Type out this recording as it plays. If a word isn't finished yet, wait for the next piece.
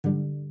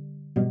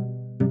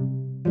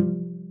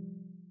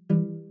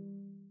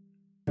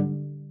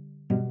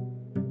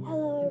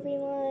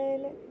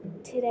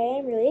today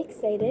I'm really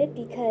excited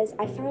because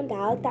I found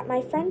out that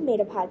my friend made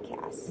a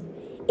podcast.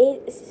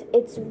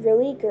 It's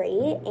really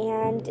great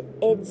and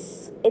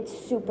it's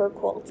super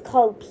cool. It's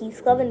called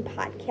Peace, Love, and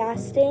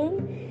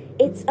Podcasting.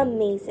 It's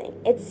amazing.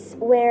 It's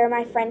where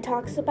my friend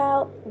talks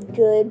about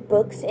good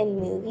books and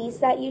movies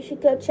that you should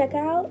go check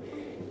out.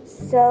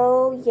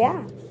 So,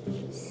 yeah.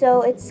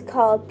 So, it's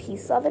called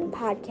Peace, Love, and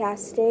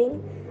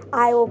Podcasting.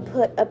 I will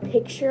put a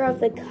picture of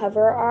the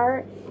cover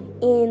art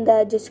in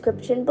the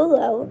description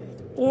below.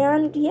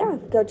 And, yeah,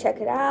 go check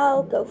it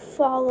out. Go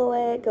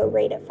follow it. Go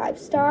rate it 5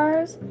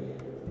 stars.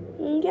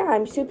 And, yeah,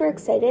 I'm super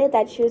excited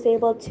that she was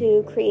able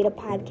to create a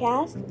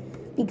podcast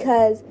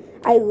because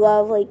I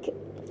love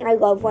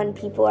when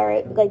people are,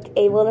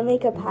 able to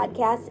make a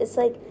podcast.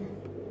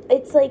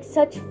 It's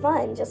such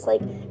fun, just,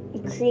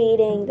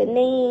 creating the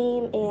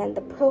name and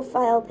the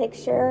profile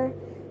picture.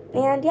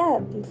 And, yeah,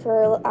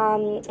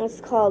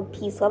 it's called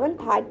Peace, Love, and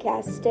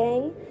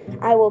Podcasting.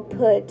 I will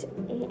put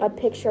a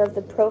picture of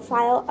the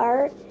profile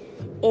art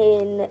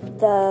in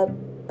the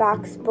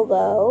box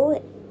below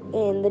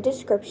in the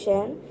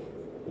description.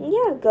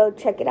 Yeah, go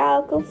check it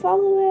out. Go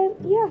follow it.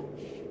 Yeah.